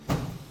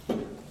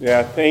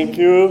Yeah, thank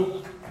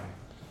you,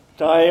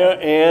 Taya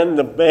and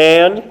the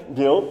band,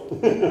 Bill.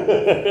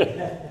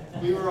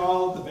 We were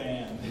all the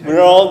band. We're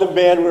all the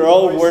band, we're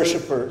all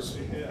worshipers.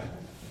 Yeah.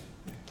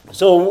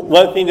 So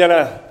one thing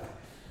that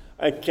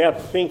I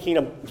kept thinking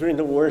of during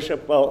the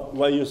worship about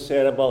what you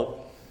said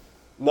about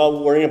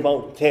not worrying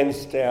about 10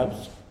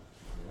 steps.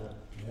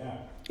 Yeah.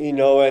 And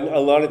a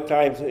lot of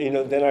times,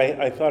 then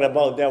I thought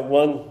about that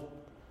one,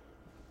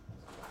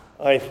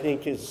 I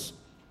think it's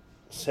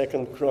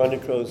 2nd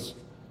Chronicles,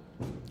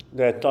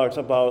 that talks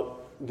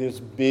about this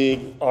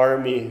big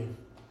army.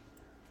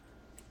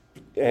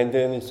 And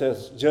then it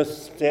says,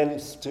 just stand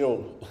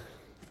still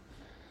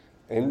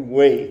and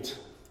wait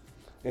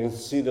and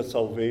see the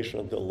salvation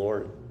of the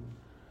Lord.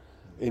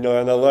 And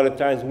a lot of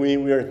times we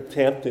are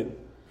tempted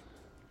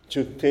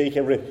to take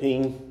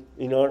everything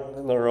in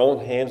our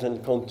own hands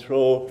and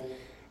control,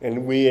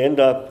 and we end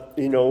up,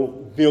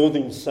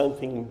 building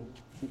something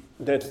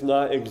that's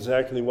not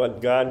exactly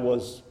what God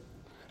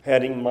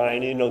had in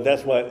mind.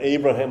 That's what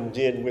Abraham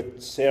did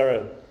with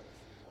Sarah,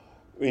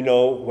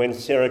 when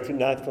Sarah could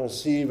not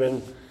conceive.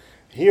 And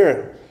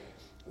here,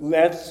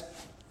 let's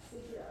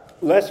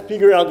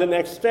figure out the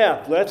next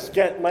step. Let's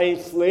get my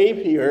slave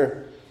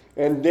here,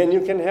 and then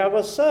you can have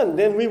a son.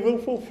 Then we will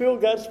fulfill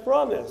God's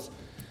promise.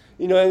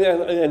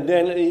 And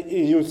then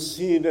you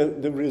see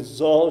the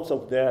results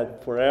of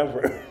that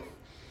forever.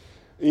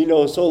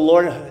 So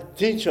Lord,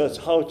 teach us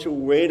how to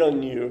wait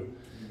on you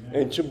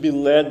and to be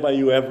led by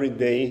you every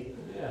day,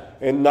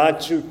 and not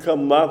to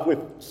come up with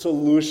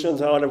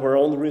solutions out of our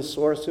own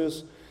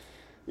resources.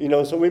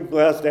 So we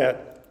bless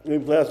that. We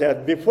bless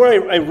that. Before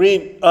I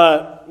read,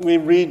 we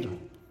read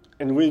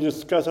and we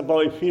discuss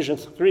about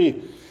Ephesians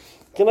 3.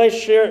 Can I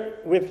share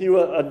with you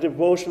a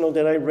devotional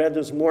that I read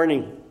this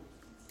morning?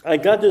 I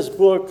got this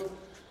book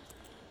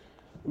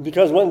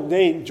because one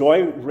day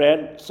Joy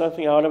read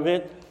something out of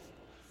it.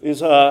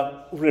 Is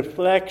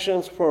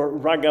Reflections for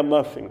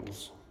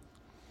Ragamuffins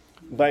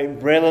by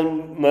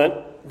Brennan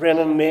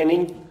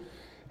Manning.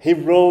 He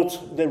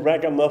wrote the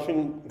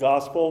Ragamuffin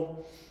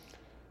Gospel,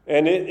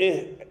 and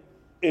it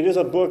is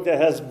a book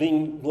that has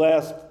been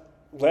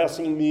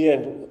blessing me,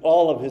 and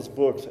all of his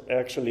books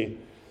actually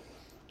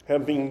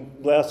have been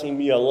blessing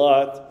me a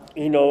lot,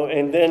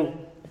 and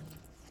then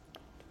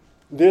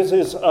this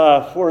is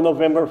for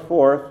November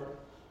 4th,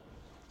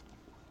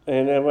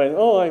 and I went,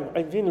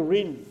 I didn't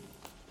read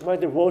my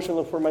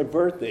devotional for my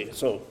birthday,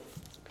 so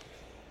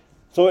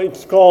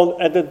it's called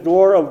At the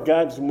Door of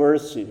God's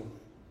Mercy.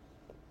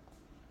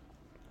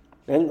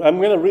 And I'm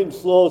going to read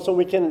slow so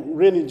we can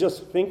really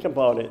just think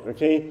about it,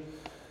 okay?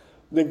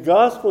 The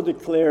gospel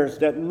declares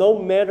that no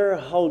matter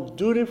how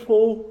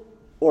dutiful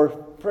or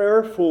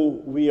prayerful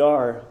we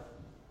are,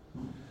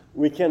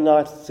 we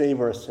cannot save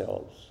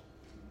ourselves.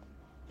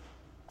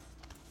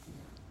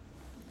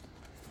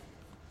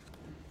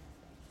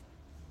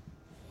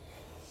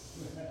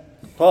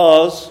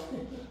 Pause,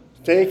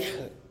 take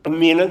a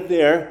minute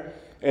there,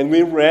 and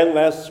we read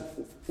last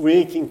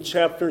week in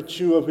chapter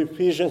 2 of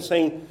Ephesians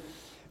saying,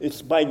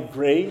 it's by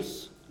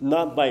grace,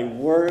 not by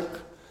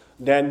work,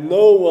 that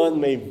no one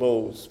may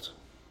boast.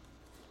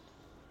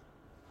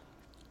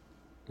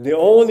 The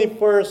only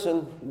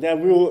person that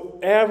will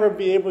ever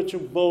be able to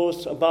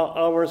boast about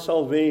our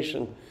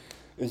salvation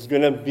is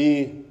going to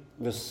be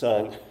the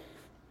Son,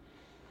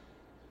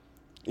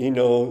 and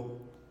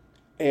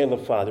the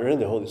Father and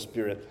the Holy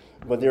Spirit.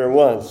 But they're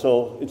one,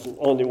 so it's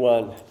only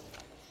one.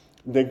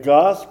 The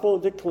gospel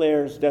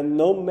declares that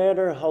no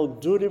matter how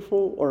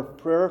dutiful or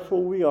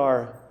prayerful we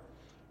are,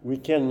 we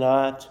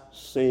cannot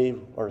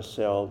save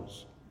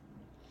ourselves.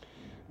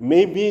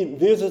 Maybe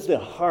this is the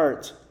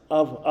heart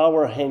of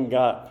our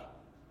hang-up,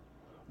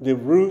 the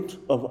root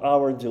of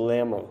our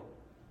dilemma.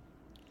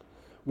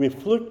 We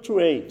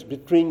fluctuate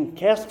between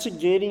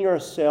castigating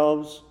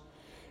ourselves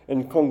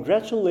and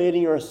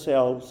congratulating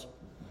ourselves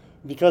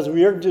because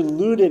we are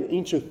deluded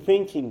into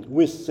thinking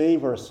we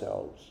save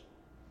ourselves.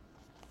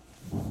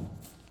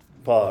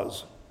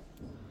 Pause.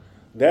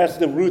 That's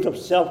the root of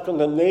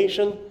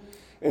self-condemnation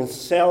and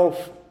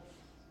self-praise.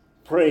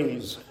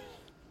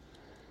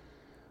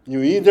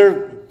 You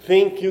either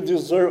think you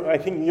deserve, I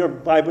think your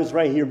Bible is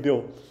right here,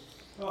 Bill.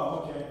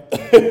 Oh, okay.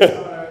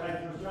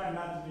 I was trying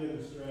not to be a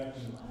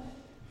distraction.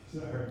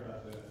 Sorry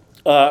about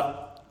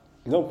that.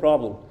 No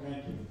problem.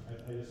 Thank you. I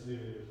just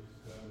needed it.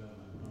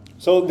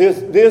 So this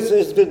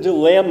is the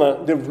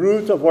dilemma. The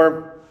root of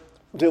our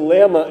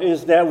dilemma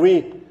is that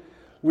we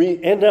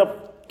end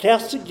up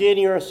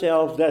castigating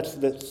ourselves. That's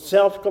the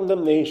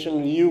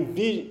self-condemnation. You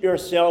beat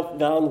yourself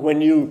down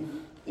when you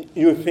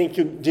think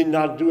you did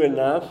not do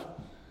enough,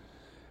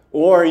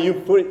 or you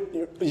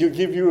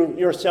give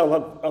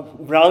yourself a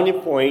brownie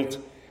point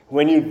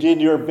when you did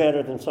your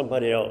better than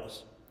somebody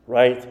else,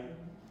 right?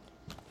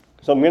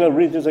 So I'm going to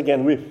read this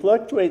again. We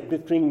fluctuate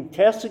between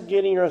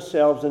castigating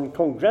ourselves and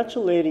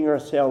congratulating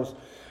ourselves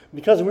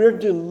because we're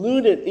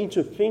deluded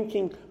into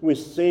thinking we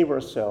save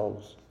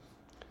ourselves.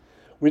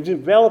 We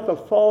develop a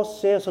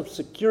false sense of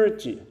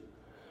security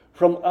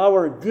from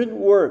our good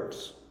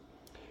works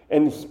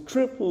and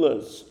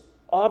scrupulous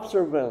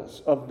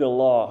observance of the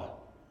law.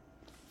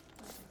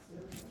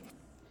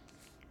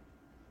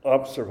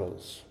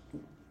 observance,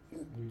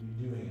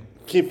 Doing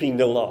keeping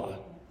the law, it.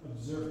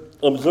 Observe.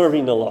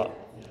 observing the law.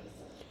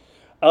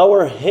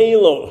 Our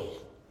halo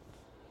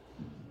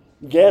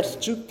gets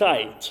too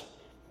tight,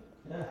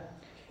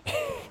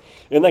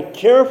 and a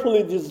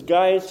carefully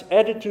disguised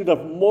attitude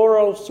of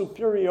moral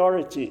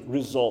superiority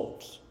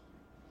results.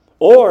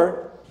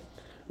 Or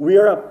we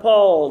are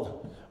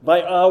appalled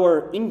by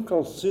our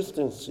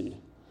inconsistency,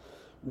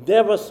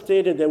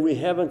 devastated that we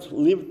haven't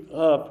lived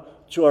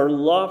up to our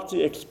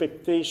lofty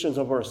expectations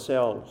of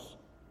ourselves.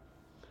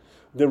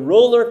 The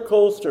roller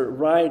coaster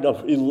ride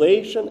of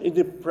elation and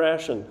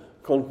depression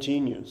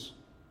continues.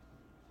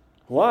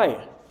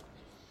 Why?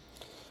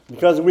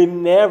 Because we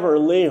never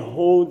lay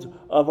hold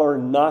of our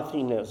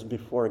nothingness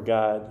before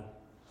God.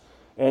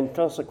 And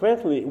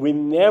consequently, we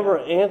never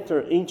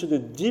enter into the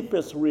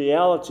deepest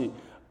reality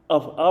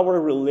of our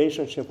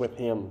relationship with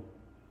Him.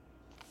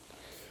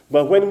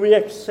 But when we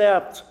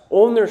accept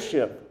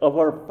ownership of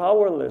our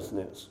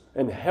powerlessness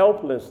and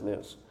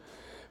helplessness,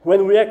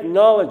 when we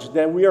acknowledge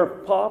that we are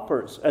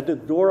paupers at the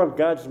door of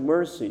God's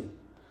mercy,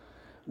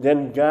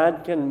 then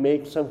God can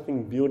make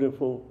something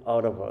beautiful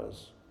out of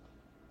us.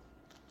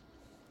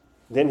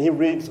 Then he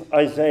reads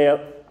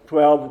Isaiah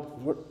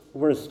 12,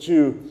 verse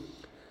 2.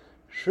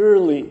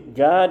 Surely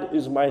God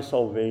is my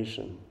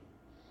salvation.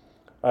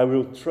 I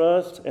will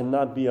trust and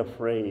not be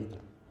afraid.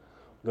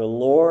 The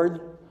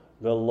Lord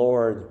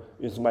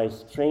is my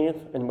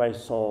strength and my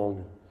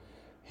song.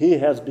 He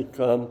has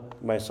become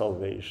my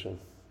salvation.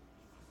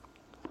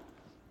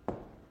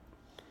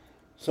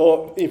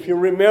 So if you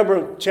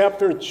remember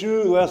chapter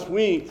 2 last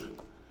week,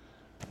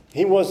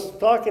 he was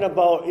talking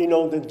about,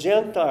 the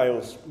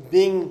Gentiles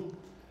being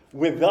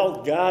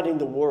without God in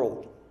the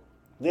world.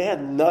 They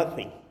had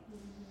nothing.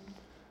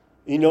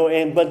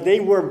 But they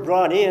were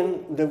brought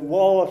in. The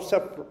wall of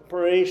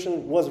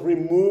separation was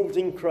removed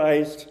in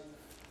Christ,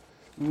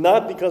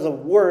 not because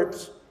of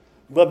works,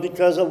 but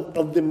because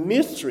of the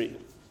mystery.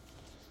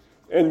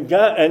 And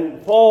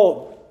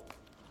Paul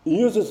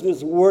uses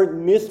this word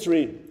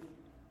mystery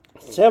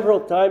several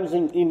times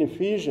in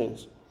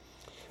Ephesians.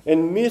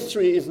 And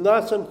mystery is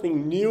not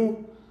something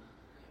new,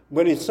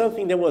 but it's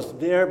something that was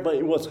there, but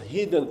it was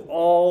hidden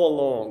all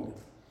along.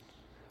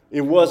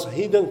 It was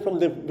hidden from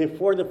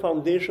before the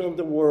foundation of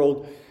the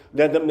world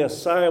that the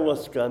Messiah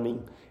was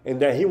coming and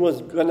that he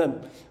was going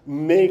to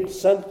make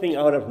something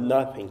out of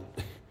nothing.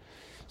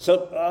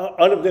 So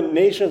out of the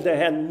nations that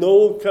had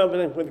no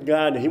covenant with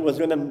God, he was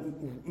going to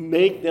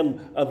make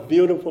them a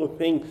beautiful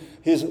thing.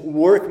 His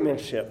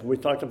workmanship, we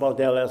talked about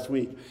that last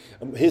week.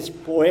 His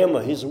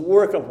poema, his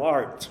work of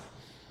art.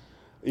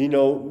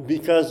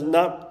 Because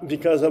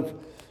of,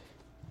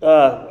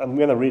 I'm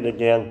going to read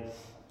again.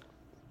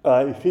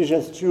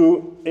 Ephesians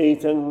 2,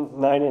 8 and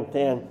 9 and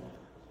 10.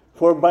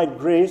 For by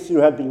grace you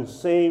have been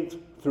saved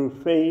through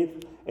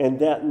faith, and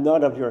that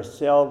not of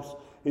yourselves.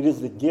 It is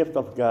the gift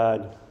of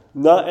God,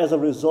 not as a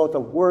result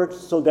of works,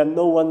 so that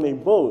no one may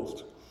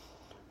boast.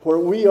 For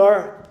we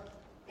are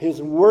his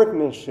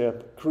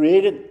workmanship,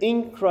 created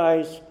in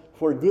Christ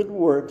for good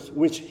works,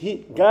 which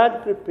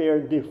God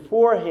prepared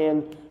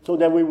beforehand so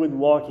that we would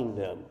walk in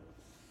them.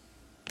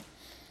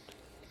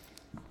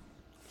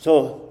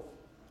 So,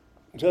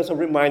 just a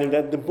reminder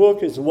that the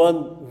book is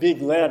one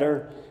big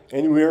letter,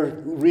 and we're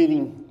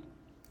reading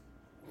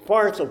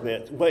parts of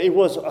it, but it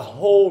was a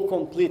whole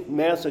complete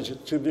message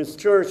to this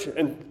church,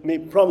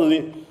 and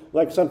probably,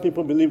 like some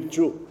people believe,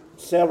 to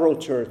several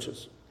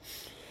churches.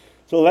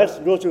 So let's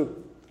go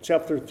to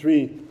chapter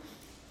 3.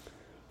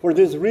 For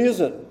this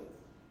reason,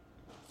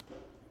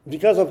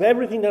 because of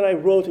everything that I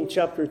wrote in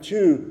chapter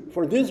 2,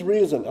 for this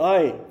reason,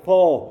 I,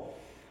 Paul,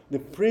 the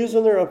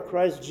prisoner of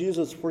Christ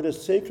Jesus, for the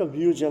sake of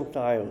you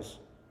Gentiles,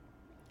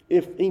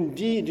 if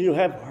indeed you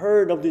have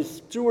heard of the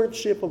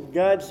stewardship of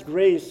God's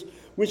grace,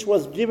 which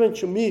was given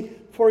to me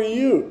for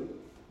you,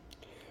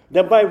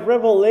 that by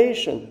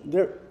revelation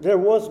there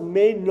was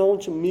made known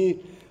to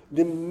me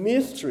the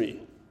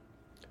mystery,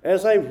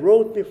 as I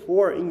wrote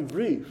before in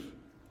brief.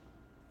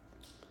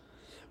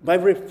 By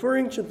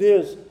referring to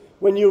this,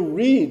 when you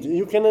read,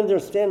 you can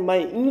understand my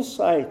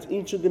insight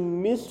into the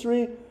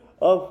mystery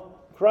of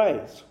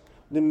Christ,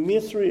 the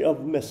mystery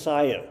of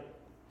Messiah.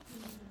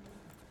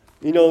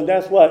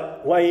 That's why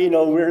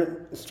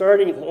we're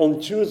starting on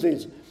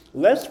Tuesdays.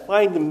 Let's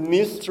find the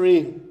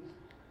mystery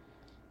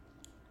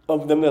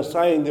of the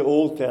Messiah in the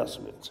Old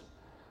Testament.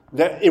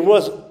 That it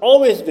was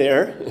always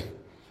there,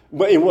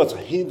 but it was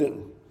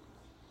hidden.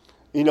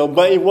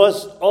 But it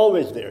was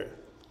always there.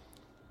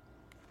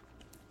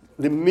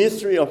 The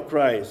mystery of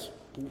Christ.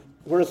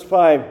 Verse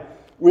 5,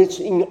 which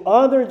in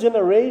other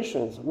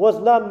generations was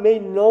not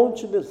made known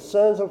to the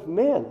sons of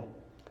men,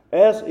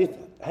 as it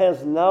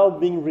has now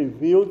been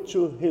revealed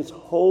to his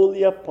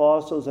holy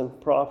apostles and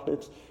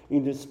prophets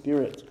in the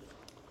Spirit.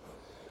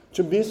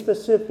 To be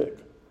specific,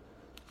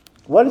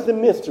 what is the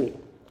mystery?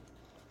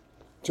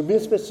 To be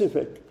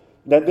specific,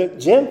 that the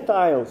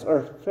Gentiles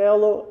are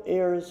fellow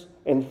heirs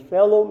and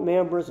fellow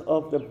members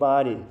of the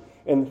body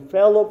and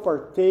fellow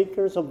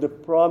partakers of the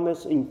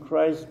promise in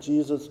Christ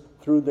Jesus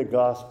through the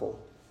gospel.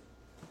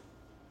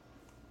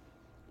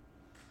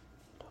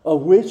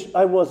 of which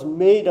I was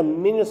made a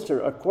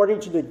minister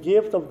according to the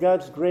gift of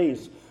God's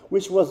grace,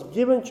 which was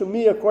given to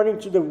me according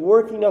to the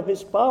working of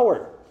his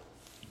power.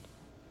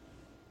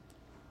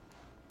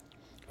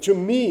 To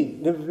me,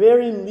 the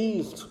very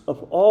least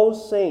of all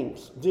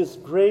saints, this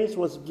grace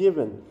was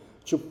given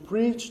to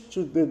preach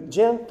to the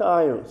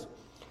Gentiles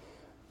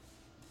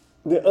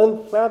the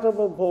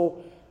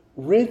unfathomable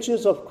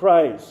riches of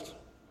Christ,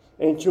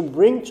 and to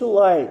bring to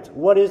light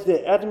what is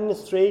the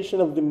administration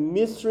of the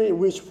mystery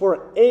which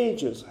for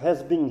ages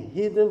has been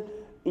hidden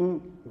in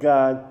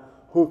God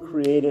who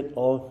created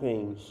all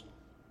things.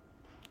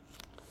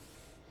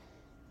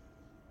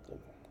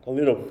 A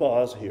little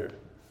pause here.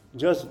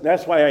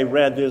 That's why I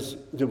read this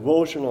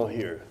devotional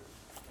here.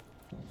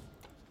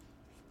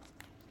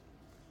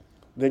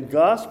 The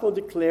gospel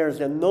declares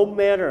that no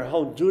matter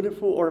how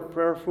dutiful or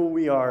prayerful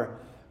we are,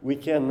 we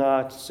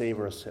cannot save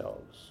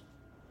ourselves.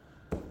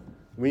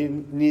 We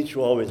need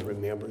to always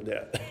remember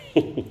that.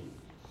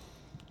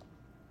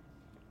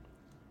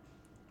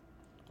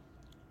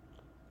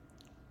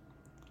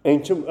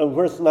 And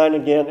verse 9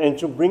 again, and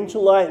to bring to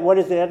light what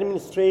is the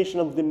administration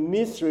of the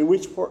mystery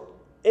which for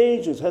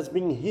ages has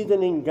been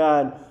hidden in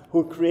God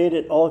who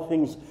created all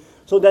things,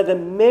 so that the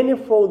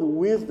manifold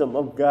wisdom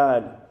of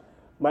God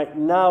might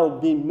now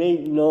be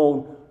made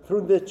known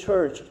through the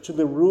church to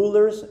the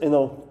rulers and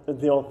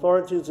the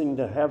authorities in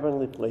the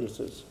heavenly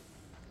places.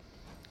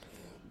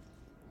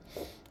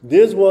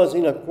 This was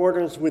in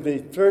accordance with the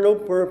eternal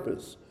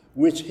purpose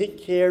which he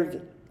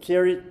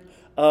carried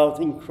out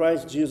in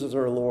Christ Jesus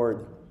our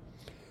Lord,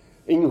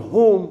 in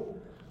whom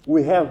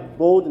we have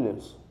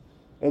boldness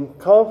and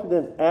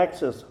confident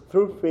access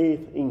through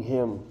faith in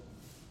him.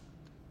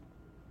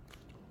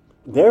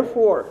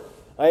 Therefore,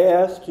 I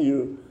ask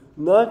you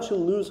not to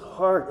lose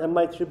heart at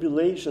my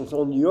tribulations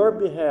on your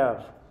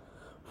behalf,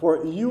 for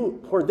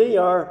they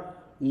are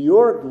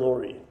your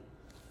glory.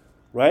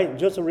 Right?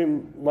 Just a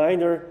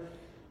reminder,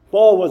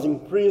 Paul was in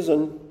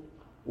prison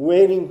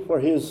waiting for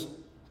his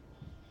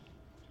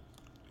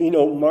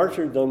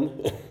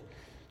martyrdom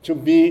to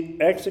be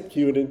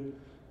executed,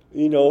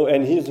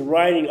 and he's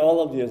writing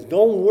all of this.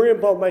 Don't worry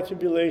about my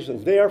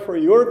tribulations. They are for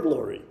your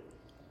glory.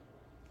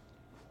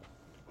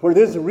 For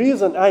this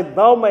reason, I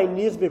bow my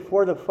knees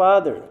before the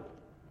Father.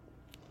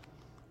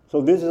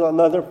 So this is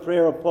another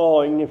prayer of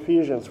Paul in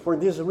Ephesians. For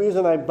this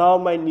reason, I bow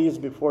my knees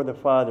before the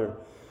Father,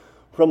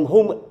 from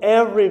whom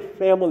every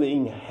family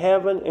in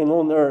heaven and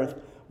on earth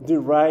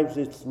derives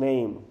its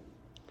name,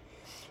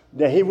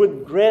 that he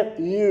would grant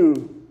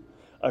you,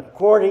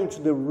 according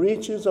to the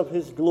riches of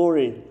his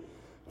glory,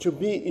 to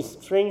be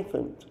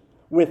strengthened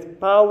with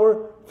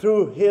power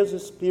through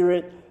his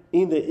Spirit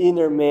in the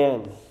inner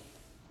man,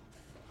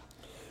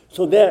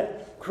 so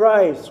that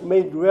Christ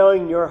may dwell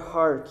in your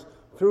hearts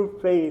through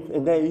faith,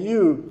 and that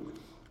you,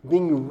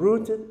 being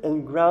rooted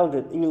and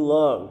grounded in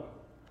love,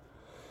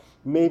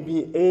 may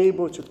be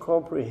able to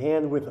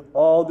comprehend with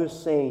all the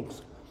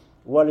saints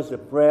what is the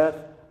breadth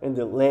and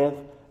the length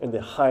and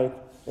the height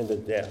and the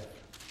depth,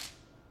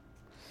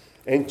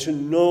 and to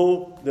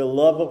know the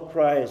love of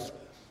Christ,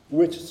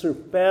 which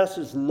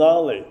surpasses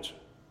knowledge,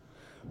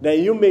 that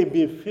you may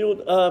be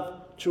filled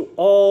up to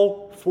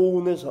all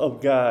fullness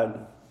of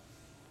God.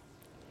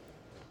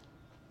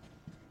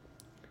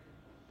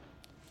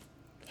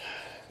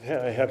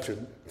 Yeah, I have to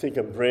take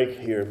a break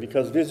here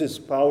because this is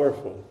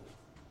powerful.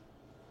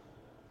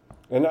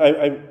 And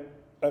I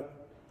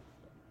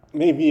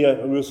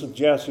will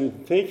suggest you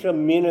take a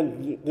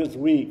minute this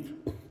week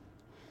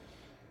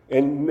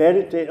and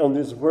meditate on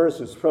these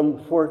verses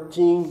from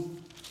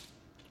 14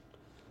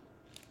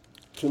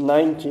 to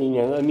 19.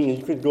 And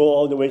you could go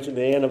all the way to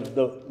the end of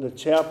the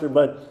chapter,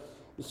 but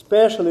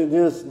especially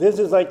this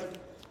is like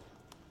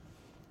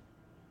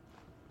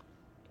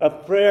a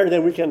prayer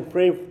that we can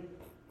pray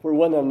for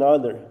one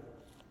another,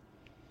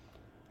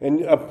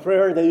 and a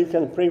prayer that you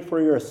can pray for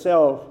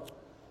yourself,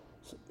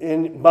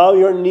 and bow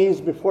your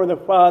knees before the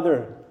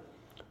Father,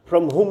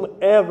 from whom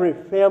every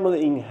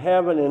family in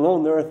heaven and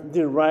on earth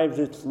derives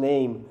its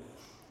name,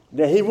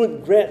 that he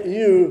would grant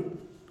you,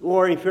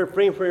 or if you're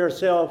praying for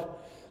yourself,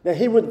 that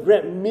he would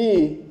grant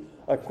me,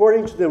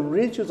 according to the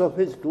riches of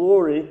his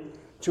glory,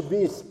 to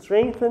be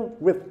strengthened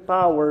with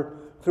power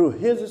through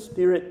his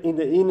Spirit in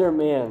the inner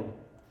man,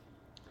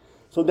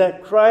 so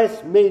that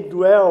Christ may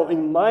dwell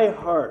in my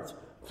heart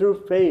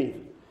through faith,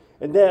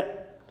 and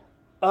that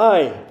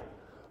I,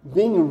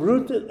 being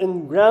rooted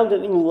and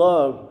grounded in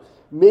love,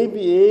 may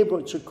be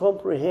able to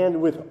comprehend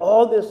with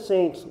all the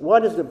saints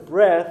what is the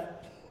breadth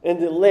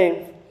and the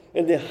length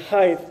and the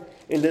height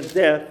and the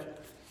depth.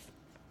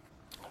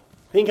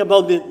 Think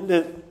about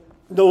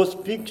those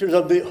pictures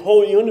of the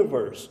whole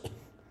universe.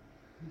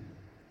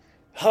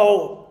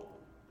 How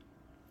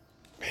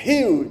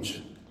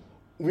huge.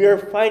 We are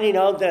finding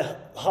out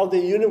that how the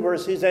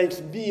universe is, that it's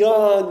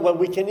beyond what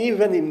we can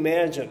even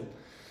imagine.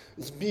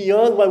 It's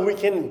beyond what we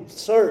can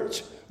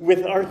search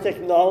with our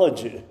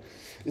technology.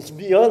 It's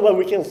beyond what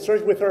we can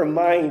search with our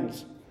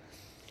minds.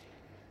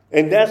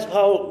 And that's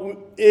how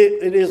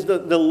it is the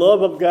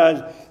love of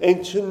God.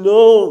 And to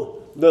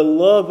know the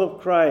love of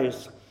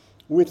Christ,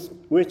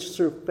 which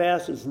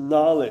surpasses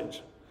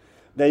knowledge,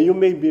 that you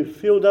may be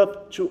filled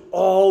up to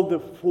all the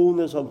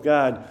fullness of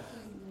God.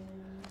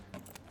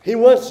 He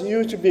wants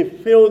you to be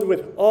filled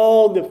with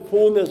all the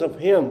fullness of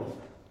Him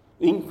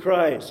in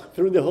Christ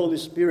through the Holy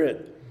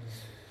Spirit.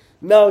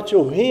 Now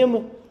to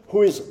Him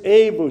who is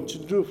able to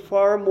do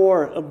far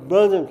more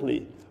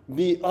abundantly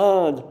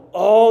beyond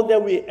all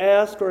that we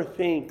ask or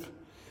think,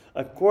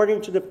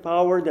 according to the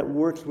power that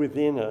works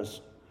within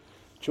us.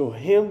 To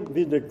Him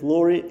be the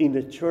glory in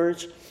the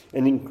church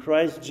and in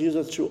Christ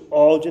Jesus to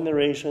all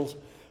generations,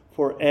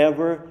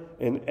 forever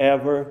and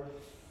ever.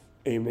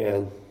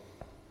 Amen.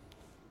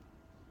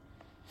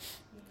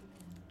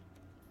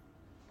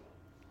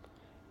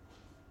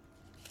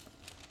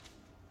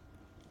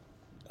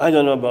 I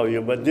don't know about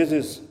you, but this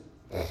is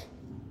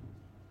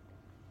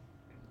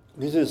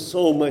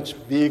so much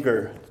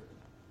bigger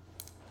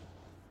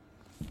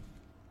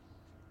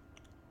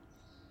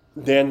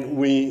than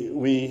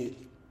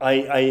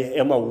I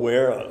am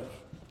aware of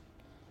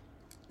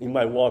in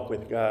my walk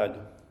with God.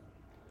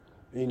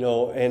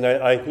 And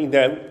I think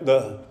that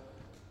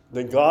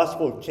the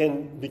gospel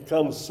can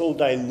become so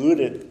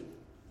diluted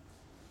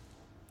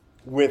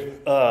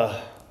with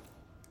the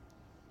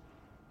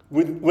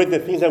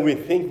things that we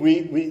think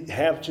we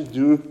have to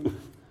do,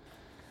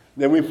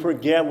 that we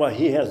forget what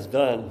He has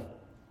done.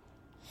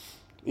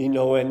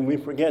 And we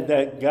forget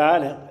that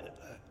God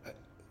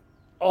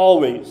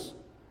always,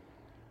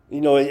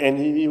 and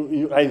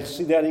I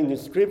see that in the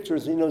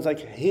scriptures, it's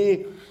like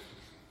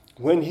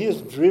when He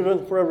is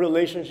driven for a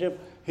relationship,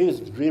 He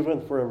is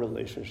driven for a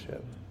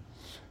relationship.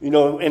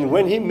 And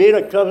when He made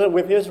a covenant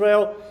with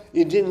Israel,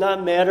 it did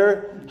not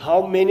matter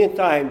how many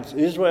times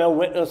Israel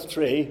went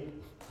astray,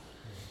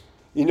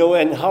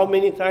 and how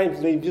many times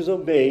they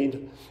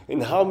disobeyed,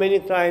 and how many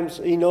times,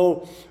 in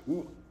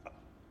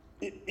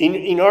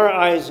our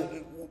eyes,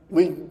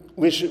 we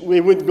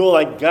would go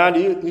like, God,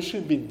 you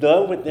should be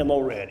done with them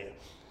already.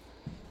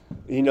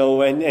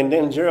 And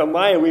then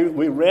Jeremiah,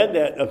 we read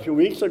that a few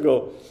weeks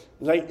ago.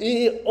 Like,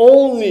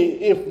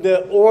 only if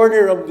the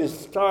order of the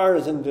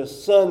stars and the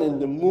sun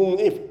and the moon,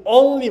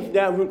 if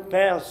that will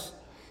pass,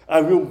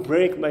 I will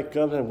break my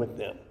covenant with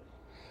them.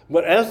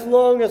 But as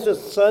long as the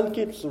sun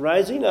keeps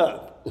rising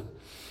up,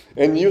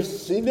 and you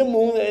see the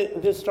moon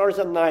and the stars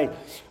at night,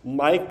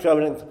 my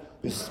covenant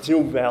is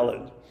still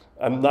valid.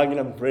 I'm not going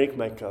to break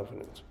my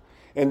covenant.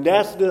 And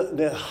that's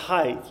the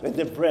height and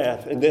the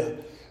breadth and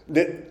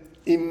the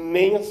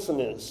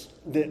immenseness,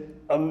 the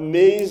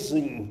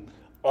amazing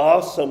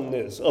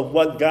awesomeness of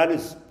what God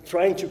is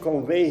trying to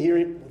convey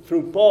here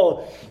through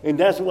Paul. And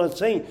that's what I'm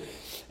saying.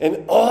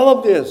 And all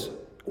of this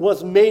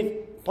was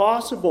made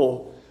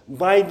possible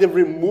by the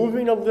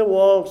removing of the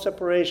wall of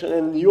separation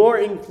and your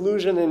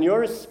inclusion and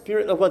your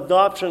spirit of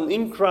adoption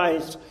in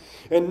Christ.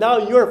 And now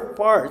you're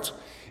part.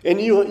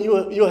 And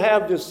you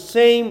have the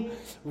same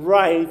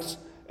rights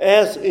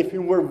as if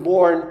you were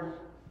born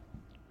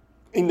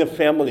in the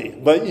family.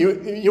 But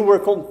you were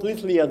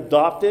completely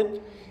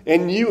adopted.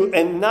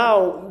 And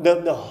now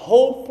the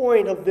whole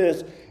point of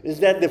this is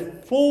that the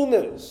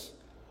fullness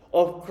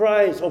of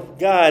Christ, of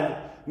God,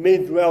 may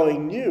dwell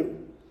in you.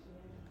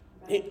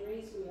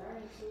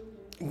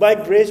 By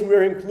grace we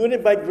are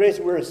included. By grace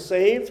we are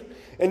saved.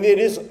 And it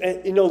is,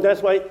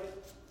 that's why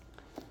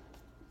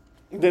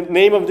the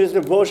name of this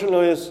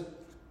devotional is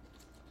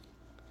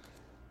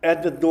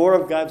At the Door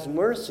of God's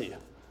Mercy.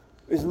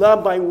 It's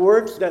not by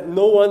works that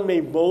no one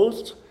may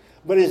boast,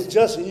 but it's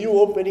just you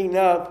opening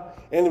up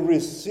and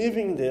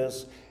receiving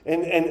this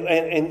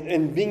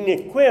and being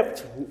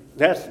equipped.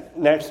 That's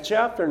next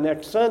chapter,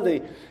 next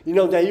Sunday.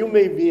 That you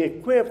may be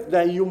equipped,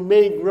 that you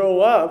may grow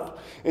up,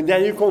 and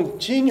that you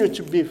continue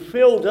to be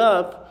filled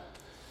up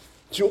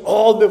to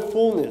all the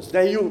fullness.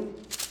 That you,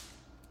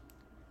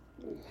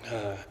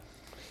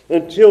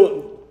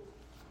 until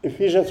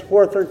Ephesians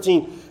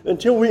 4:13,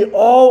 until we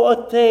all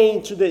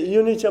attain to the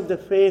unity of the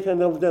faith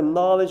and of the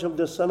knowledge of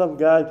the Son of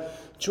God,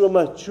 to a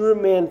mature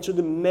man, to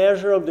the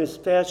measure of the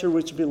stature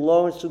which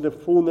belongs to the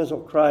fullness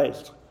of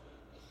Christ.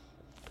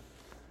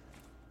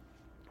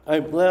 I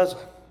bless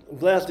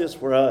this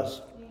for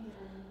us.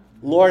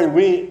 Lord,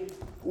 we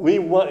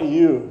want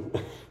you.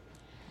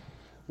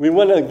 We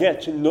want to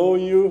get to know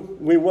you.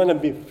 We want to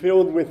be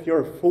filled with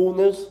your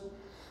fullness.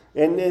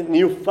 And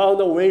you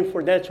found a way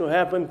for that to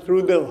happen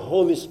through the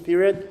Holy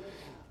Spirit.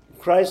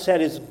 Christ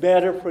said, it's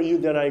better for you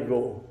that I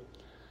go.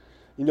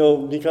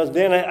 Because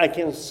then I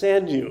can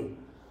send you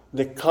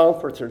the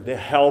Comforter, the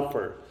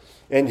Helper.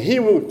 And He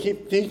will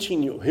keep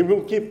teaching you. He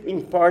will keep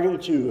imparting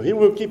to you. He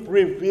will keep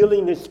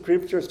revealing the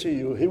Scriptures to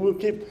you. He will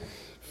keep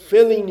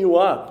filling you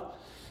up.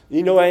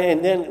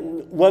 And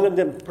then one of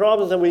the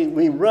problems that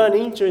we run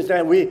into is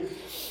that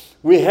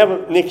we have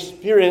an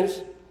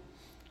experience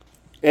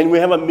and we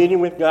have a meeting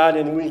with God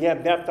and we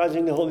get baptized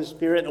in the Holy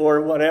Spirit or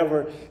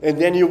whatever, and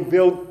then you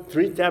build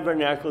 3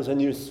 tabernacles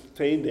and you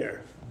stay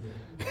there.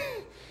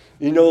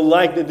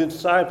 Like the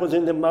disciples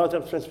in the Mount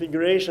of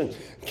Transfiguration.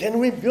 Can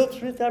we build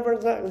 3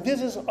 tabernacles? This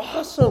is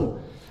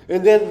awesome.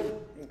 And then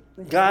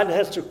God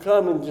has to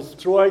come and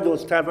destroy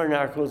those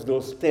tabernacles,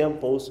 those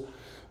temples,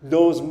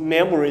 those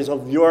memories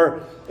of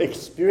your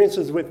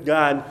experiences with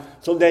God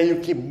so that you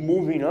keep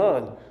moving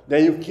on,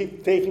 that you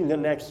keep taking the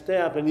next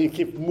step, and you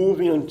keep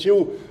moving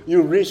until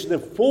you reach the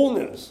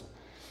fullness.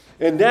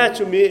 And that,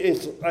 to me,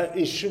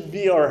 it should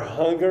be our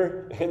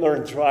hunger and our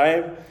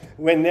drive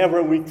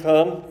whenever we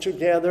come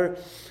together.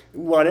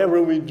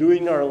 Whatever we do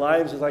in our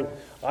lives, it's like,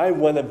 I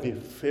want to be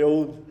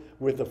filled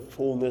with the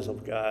fullness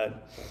of God.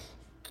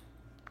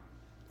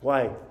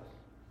 Why?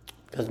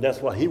 Because that's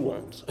what He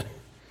wants.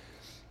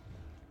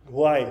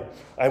 Why?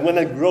 I want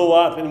to grow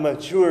up and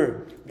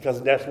mature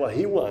because that's what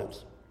He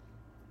wants.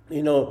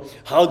 You know,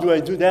 how do I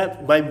do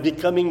that? By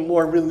becoming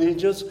more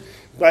religious,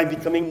 by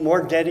becoming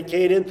more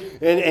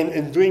dedicated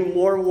and doing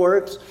more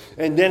works.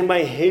 And then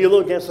my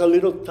halo gets a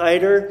little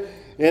tighter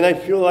and I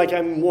feel like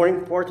I'm more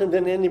important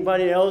than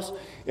anybody else.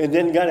 And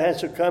then God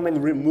has to come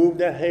and remove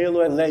that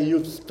halo and let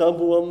you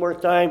stumble one more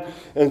time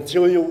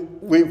until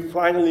we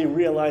finally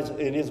realize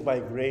it is by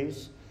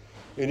grace.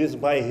 It is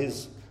by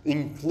His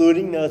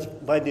including us,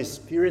 by the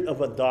spirit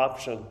of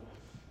adoption.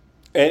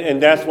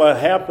 And that's what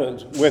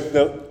happened with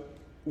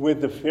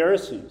the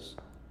Pharisees.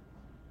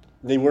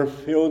 They were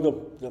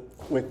filled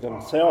with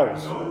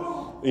themselves.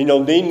 You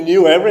know, they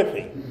knew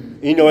everything.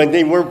 You know, and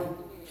they were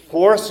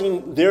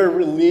forcing their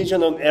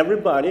religion on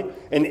everybody.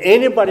 And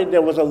anybody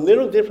that was a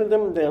little different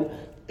than them,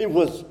 it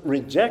was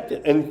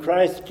rejected. And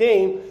Christ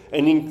came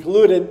and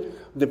included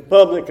the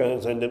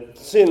publicans and the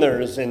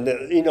sinners and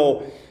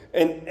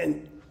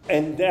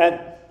and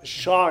that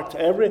shocked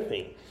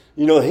everything.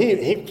 You know,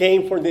 he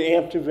came for the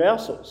empty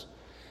vessels.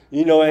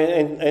 You know,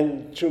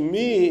 and to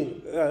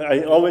me,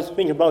 I always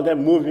think about that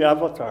movie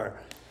Avatar.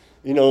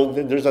 You know,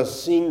 there's a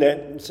scene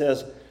that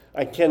says,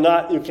 you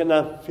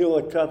cannot fill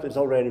a cup that's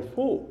already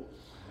full.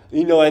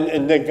 You know,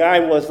 and the guy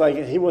was like,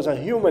 he was a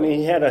human,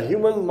 he had a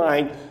human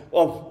mind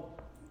of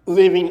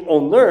living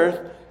on earth,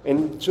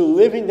 and to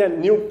live in that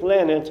new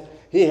planet,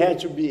 he had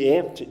to be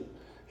empty.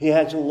 He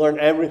had to learn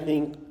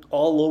everything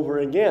all over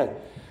again.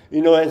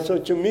 You know, and so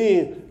to me,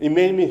 it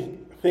made me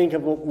think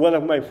of one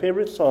of my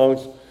favorite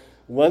songs,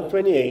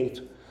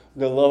 128,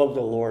 The Love of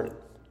the Lord.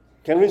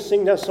 Can we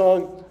sing that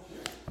song?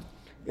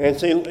 And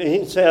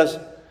he says,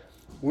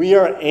 we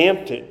are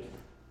empty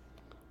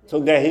so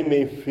that He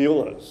may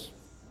fill us.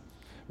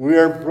 We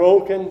are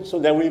broken so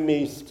that we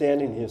may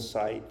stand in His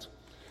sight.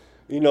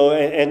 You know,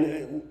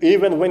 and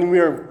even when we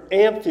are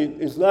empty,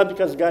 it's not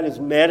because God is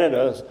mad at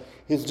us.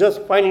 He's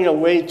just finding a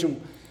way to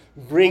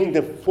bring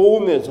the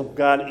fullness of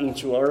God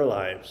into our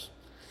lives.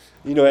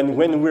 You know, and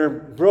when we're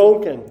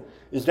broken,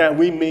 is that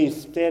we may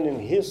stand in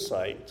His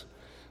sight.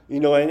 You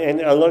know,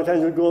 and a lot of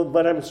times we go,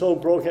 but I'm so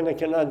broken I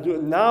cannot do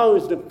it. Now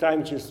is the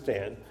time to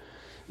stand.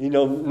 You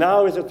know,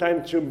 now is the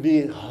time to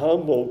be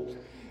humble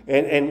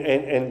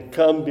and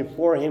come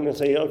before Him and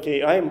say,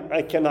 okay,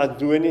 I cannot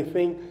do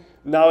anything.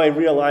 Now I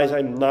realize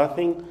I'm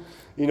nothing.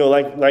 You know,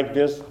 like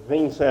this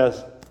thing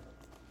says,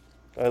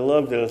 I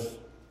love this.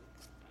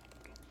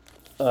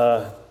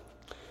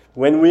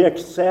 When we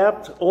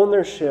accept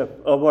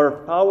ownership of our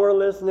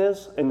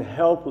powerlessness and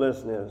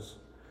helplessness,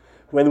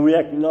 when we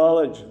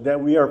acknowledge that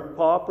we are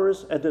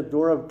paupers at the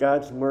door of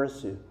God's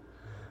mercy,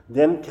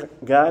 then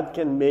God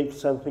can make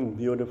something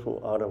beautiful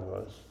out of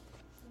us.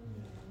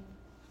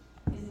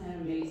 Isn't that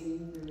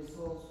amazing through this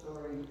whole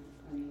story?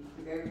 I mean,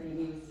 through everything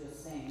he was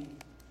just saying,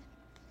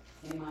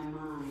 in my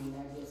mind,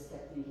 I just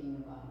kept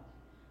thinking about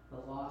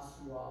the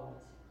lost wallet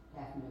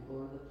having to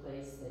go to the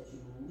place that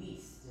you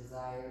least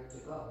desire to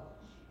go.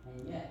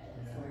 And yet,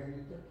 that's where He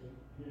took you.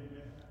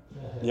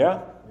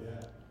 Yeah?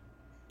 Yeah.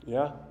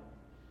 Yeah?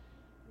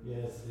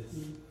 Yes,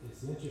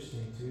 it's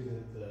interesting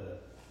too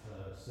that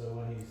so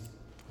when he's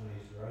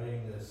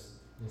writing this,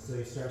 and so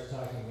he starts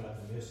talking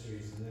about the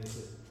mysteries, and then he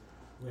says,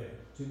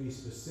 wait, to be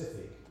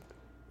specific,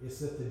 it's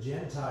that the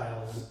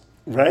Gentiles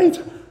Right?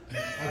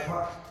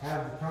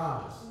 have the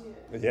promise.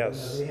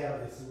 Yes. You know, they have,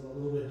 it's a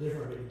little bit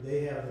different, but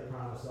they have the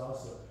promise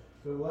also.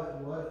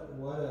 But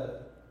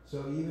so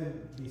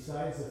even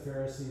besides the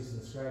Pharisees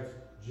and the scribes,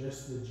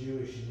 just the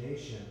Jewish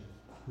nation,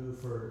 who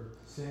for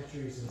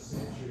centuries and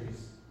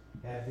centuries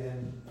had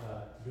been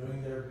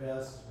doing their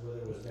best, whether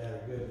it was bad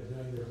or good, but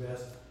doing their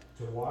best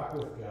to walk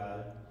with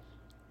God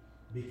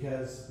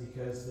because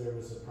there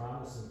was a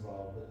promise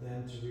involved. But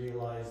then to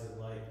realize that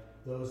like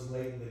those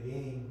late in the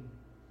game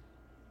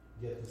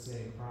get the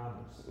same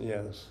promise.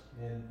 Yes.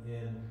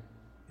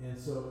 And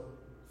so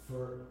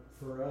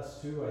for us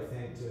too, I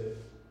think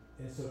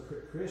and so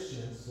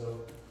Christians,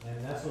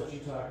 and that's what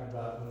you're talking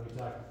about when we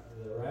talk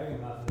the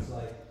ragamuffin. It's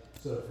like,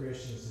 so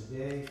Christians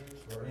today,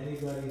 or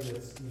anybody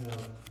that's, you know,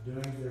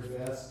 doing their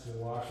best to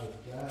walk with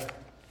God,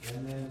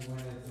 and then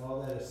when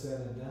all that is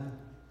said and done,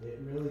 it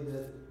really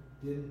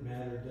doesn't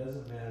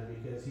matter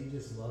because He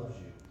just loves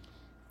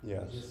you.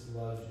 Yes. He just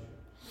loves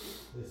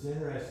you. It's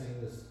interesting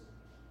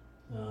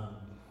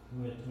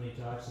when He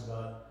talks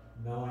about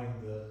knowing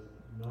the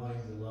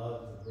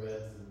love, the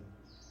breadth,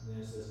 and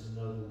then it says to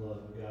know the love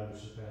of God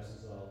which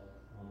surpasses all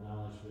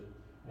knowledge.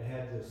 But I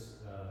had this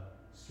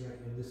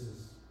strength, and this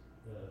is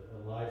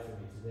alive for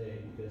me today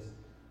because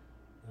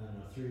I don't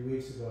know, 3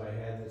 weeks ago I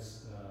had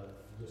this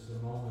just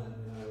a moment,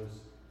 and I was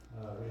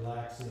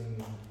relaxing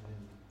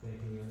and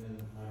thinking, and then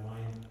my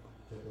mind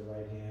took a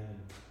right hand,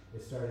 and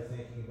it started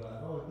thinking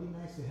about, oh, it'd be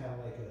nice to have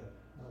like an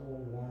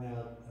old worn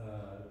out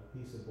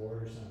piece of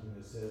board or something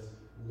that says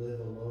 "Live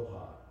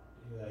Aloha,"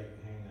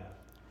 like hang up.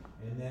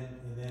 And then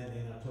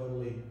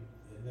totally,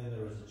 and then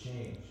there was a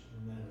change,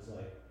 and then it was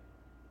like,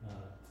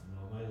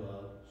 know my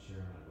love, share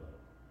my love.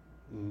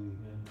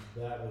 And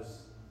that was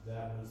the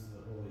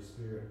Holy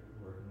Spirit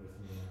working with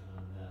me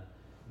on that.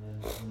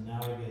 And now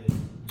I get to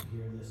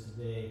hear this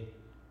today,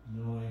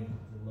 knowing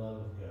the love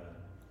of God,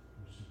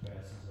 which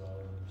surpasses all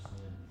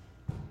understanding.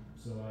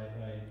 So I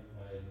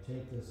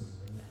take this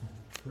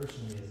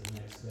personally as the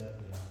next step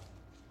in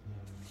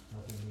Him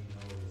helping me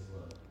know His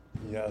love.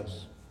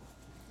 Yes.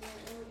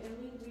 And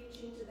we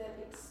reach into that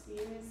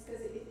experience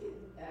because I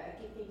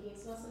keep thinking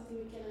it's not something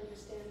we can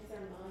understand with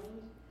our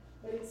mind,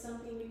 but it's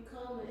something we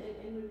come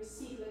and we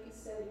receive, like you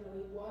said,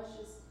 He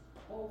washes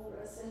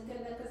over us, and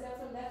because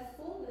from that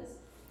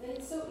fullness, then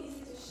it's so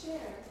easy to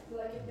share.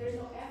 Like if there's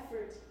no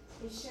effort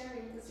in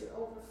sharing because you're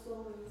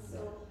overflowing.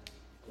 So,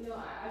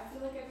 I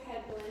feel like I've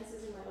had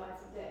glances in my life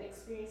of that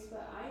experience,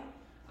 but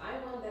I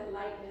want that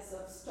lightness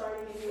of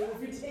starting anew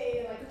every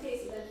day. Like, okay,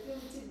 so then fill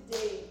me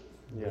today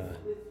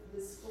with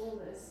this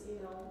fullness,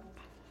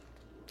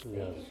 Thank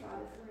you,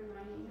 Father, for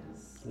reminding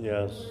us.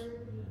 Yes. Lord,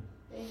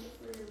 thank you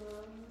for your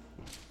love.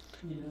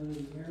 The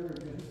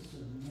arrogance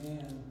of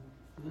man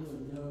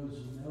really knows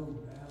no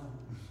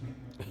bounds.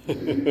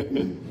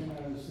 And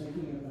I was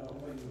thinking about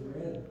what you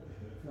read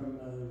from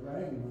the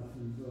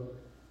Ragamuffin book,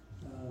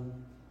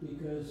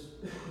 because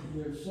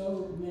there's so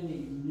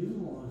many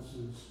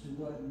nuances to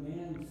what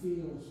man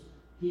feels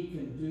he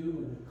can do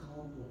and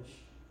accomplish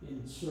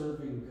in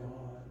serving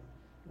God.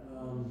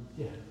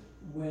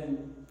 When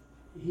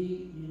he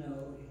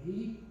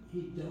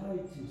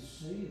died to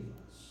save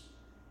us,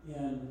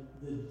 and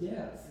the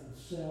depth of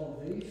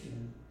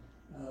salvation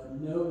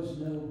knows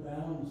no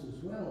bounds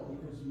as well,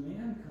 because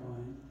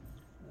mankind,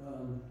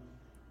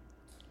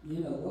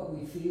 what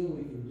we feel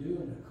we can do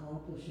and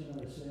accomplish in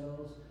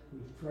ourselves, we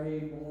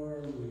pray more,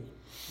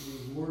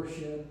 we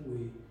worship,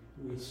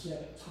 we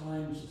set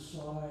times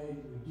aside,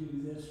 we do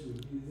this, we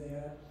do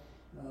that,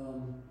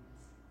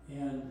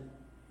 and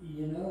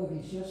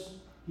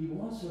he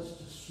wants us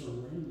to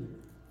surrender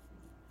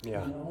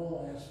in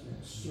all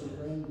aspects,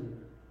 surrender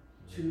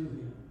to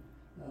Him.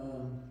 I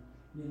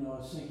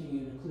was thinking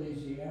in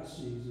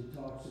Ecclesiastes, it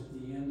talks at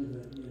the end of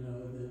it,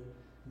 that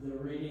the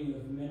reading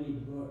of many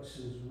books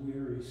is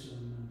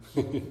wearisome and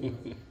so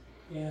forth.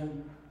 And,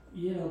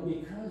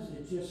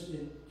 because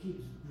it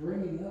keeps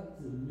bringing up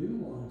the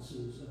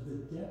nuances of the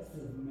depth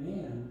of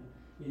man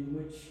in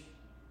which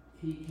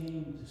He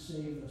came to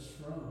save us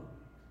from.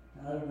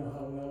 I don't know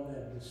how well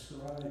that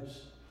describes,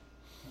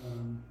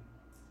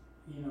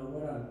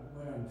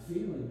 what I'm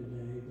feeling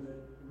today, but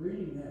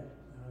reading that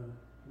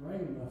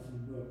Ragamuffin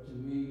book to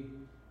me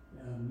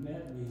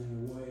met me in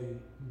a way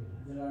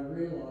that I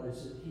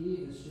realized that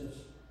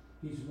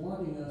He's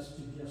wanting us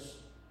to just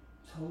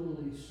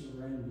totally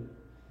surrender.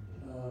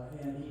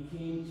 And He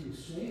came to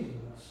save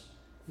us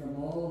from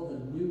all the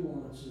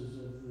nuances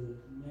of the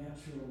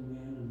natural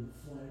man and the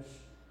flesh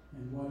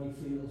and what he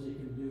feels he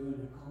can do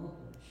and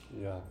accomplish.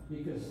 Yeah.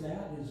 Because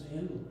that is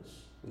endless.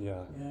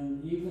 Yeah.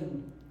 And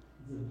even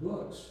the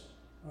books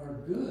are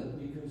good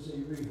because they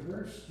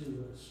rehearse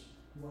to us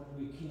what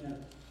we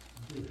can't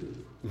do.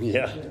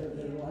 Yeah.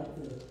 They're like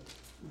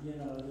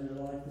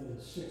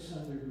the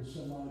 600 and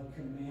some odd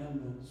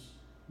commandments.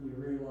 We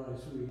realize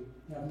we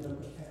have no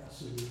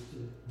capacity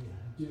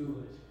to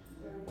do it.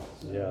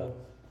 So,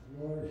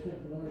 Lord,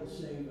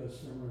 save us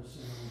from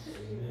ourselves.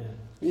 Amen.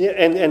 Yeah,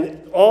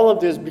 and all of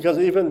this, because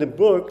even the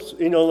books,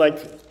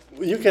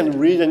 you can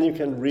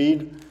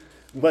read,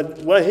 but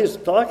what he's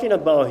talking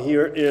about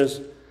here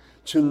is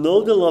to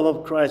know the love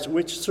of Christ,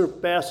 which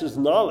surpasses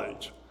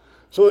knowledge.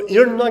 So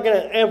you're not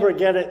going to ever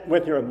get it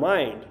with your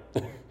mind.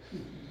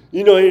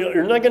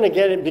 You're not going to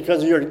get it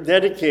because you're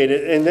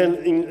dedicated. And then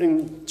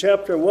in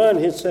chapter 1,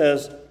 he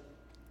says,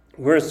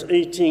 verse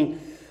 18,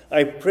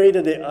 I pray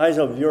that the eyes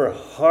of your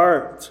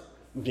heart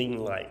be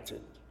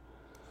enlightened.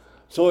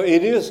 So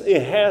it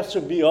has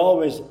to be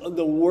always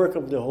the work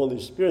of the Holy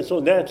Spirit.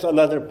 So that's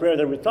another prayer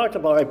that we talked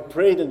about. I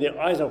pray that the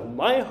eyes of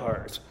my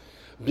heart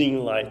be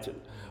enlightened.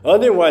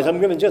 Otherwise,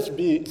 I'm going to just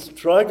be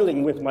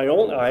struggling with my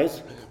own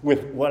eyes,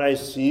 with what I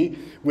see,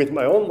 with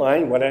my own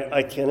mind, what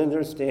I can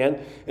understand,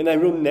 and I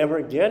will never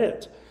get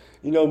it.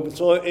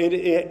 So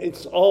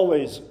it's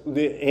always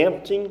the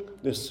emptying,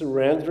 the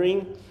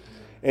surrendering,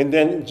 and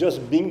then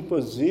just being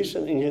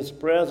positioned in His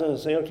presence and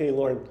say, okay,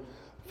 Lord,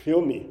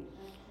 fill me.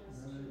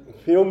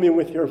 Fill me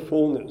with your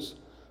fullness.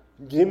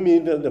 Give me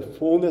the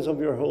fullness of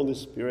your Holy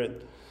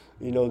Spirit,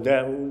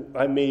 that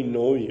I may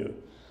know you.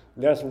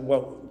 That's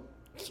what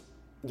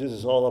this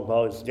is all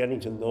about, is getting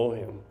to know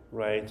Him,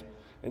 right?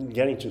 And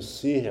getting to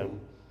see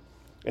Him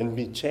and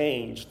be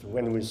changed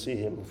when we see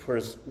Him.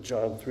 1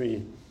 John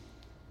 3.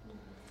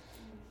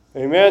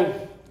 Amen?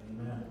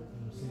 Amen.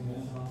 Sing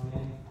that song,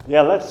 man.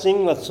 Yeah, let's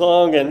sing the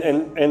song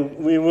and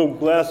we will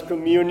bless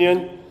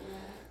communion.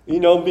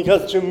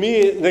 Because to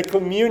me, the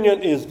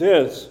communion is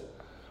this.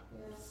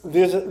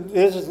 this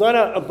is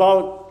not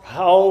about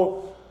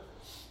how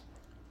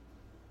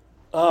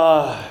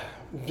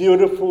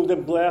beautiful the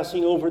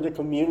blessing over the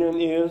communion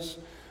is,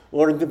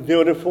 or the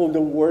beautiful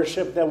the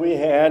worship that we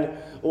had,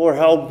 or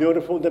how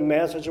beautiful the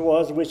message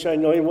was, which I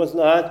know it was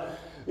not.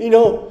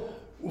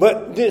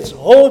 But this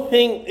whole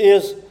thing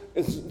is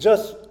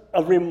just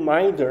a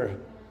reminder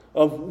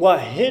of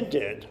what he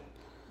did.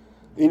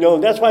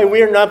 That's why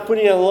we're not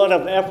putting a lot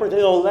of effort.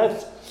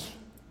 Let's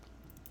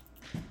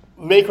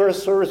make our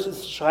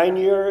services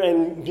shinier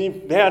and be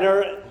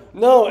better.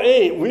 No,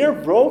 we're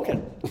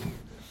broken.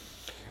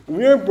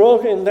 We're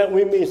broken that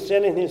we may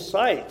stand in his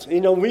sight.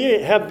 We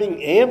have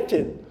been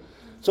emptied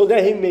so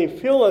that he may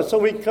fill us. So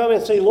we come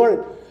and say,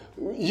 Lord,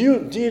 you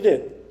did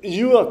it.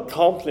 You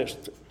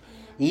accomplished it.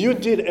 You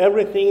did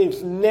everything.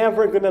 It's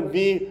never going to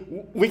be,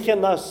 we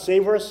cannot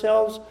save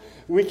ourselves.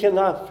 We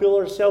cannot fill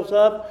ourselves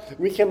up.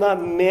 We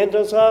cannot mend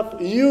us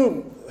up.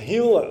 You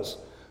heal us.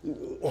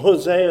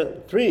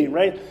 Hosea 3,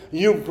 right?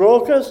 You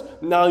broke us,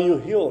 now you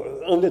heal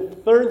us. On the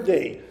third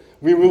day,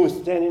 we will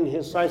stand in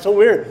his sight. So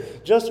we're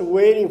just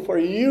waiting for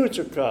you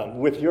to come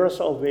with your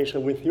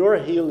salvation, with your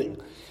healing.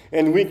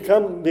 And we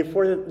come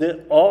before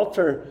the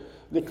altar,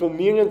 the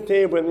communion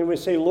table, and we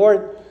say,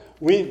 Lord,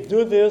 we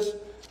do this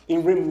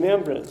in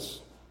remembrance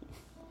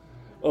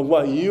of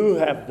what you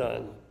have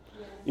done.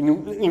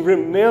 In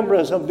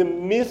remembrance of the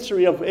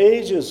mystery of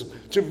ages,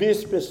 to be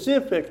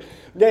specific,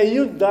 that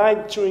you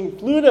died to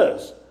include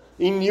us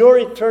in your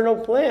eternal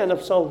plan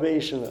of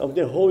salvation of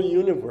the whole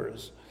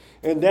universe.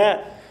 And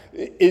that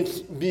it's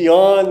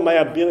beyond my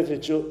ability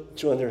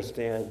to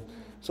understand.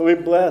 So we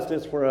bless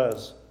this for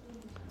us.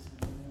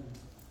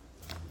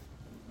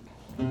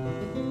 You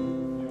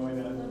want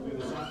me to do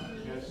this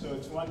one? Yeah, so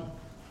it's one.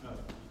 No.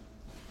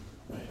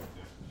 Right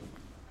there.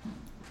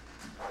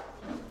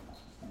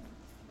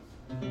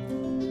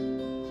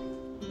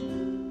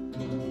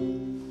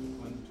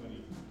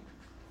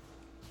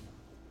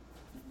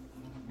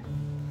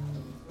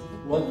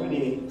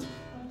 128.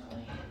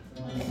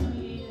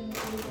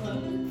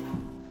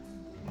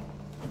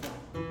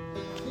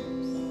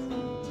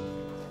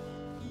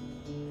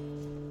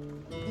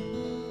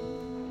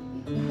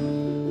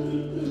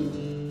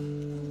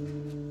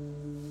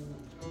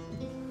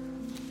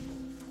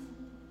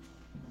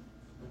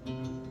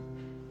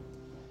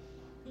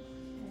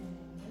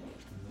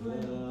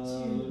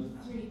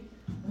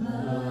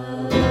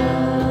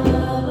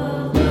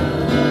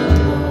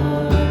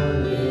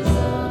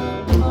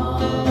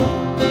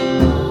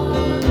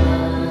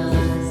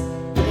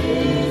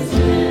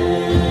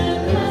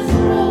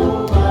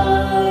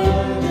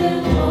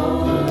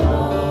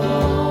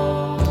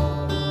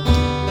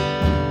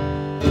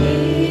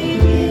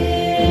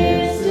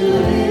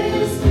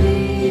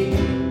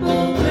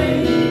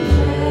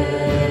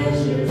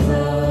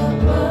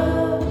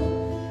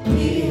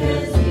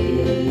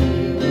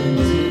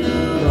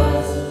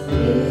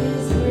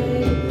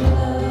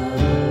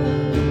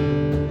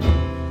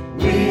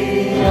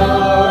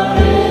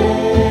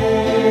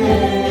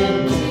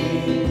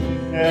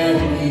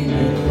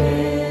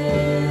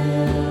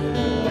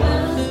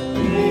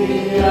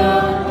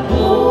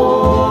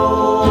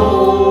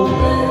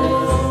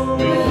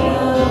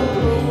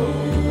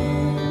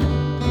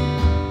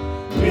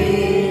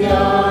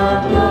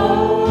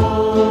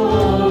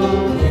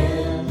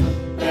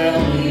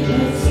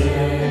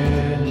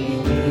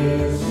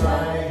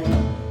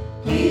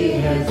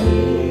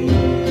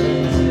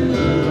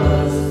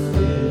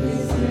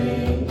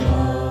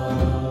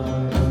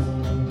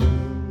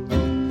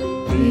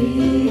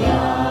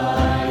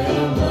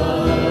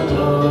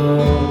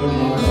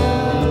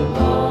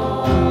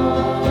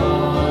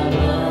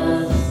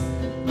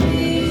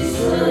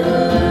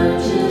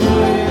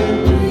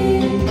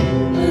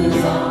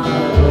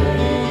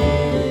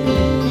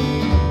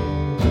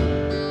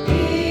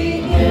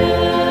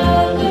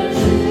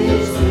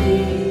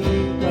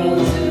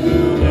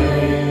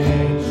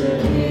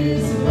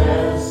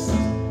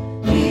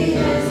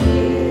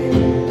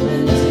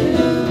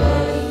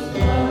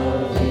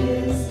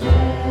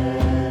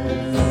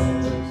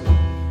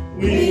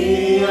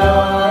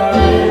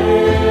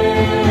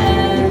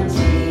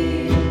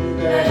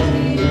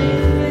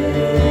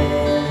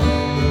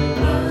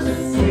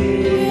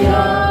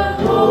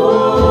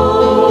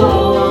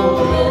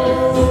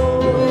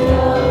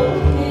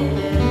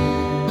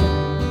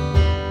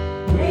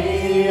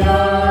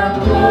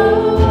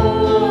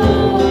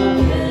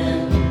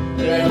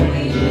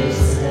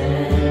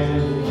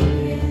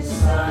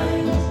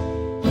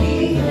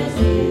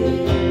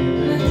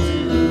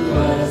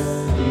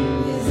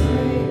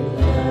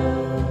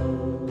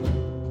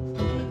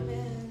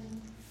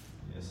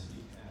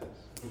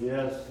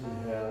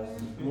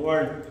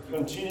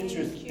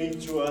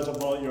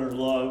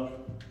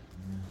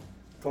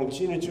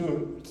 Continue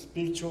to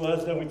speak to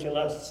us that we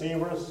cannot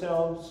save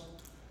ourselves,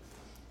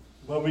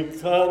 but we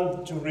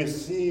come to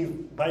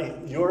receive by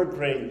your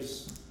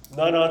grace,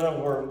 not out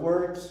of our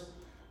works,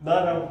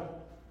 not of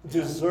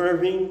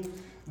deserving,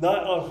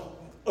 not of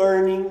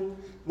earning,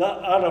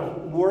 not out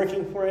of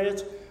working for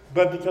it,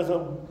 but because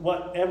of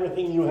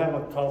everything you have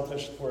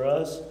accomplished for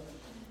us.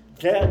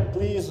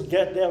 Please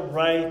get that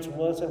right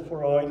once and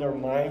for all in our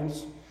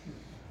minds,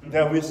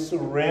 that we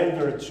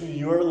surrender to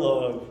your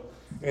love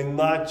and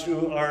not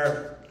to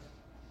our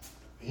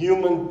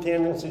human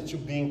tendency to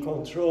be in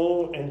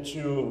control and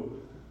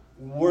to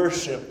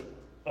worship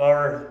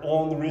our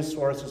own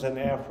resources and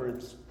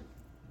efforts.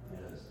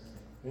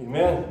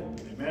 Amen.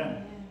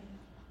 Amen.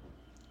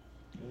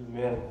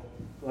 Amen.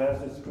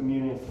 Bless this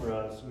communion for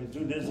us. We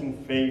do this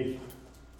in faith.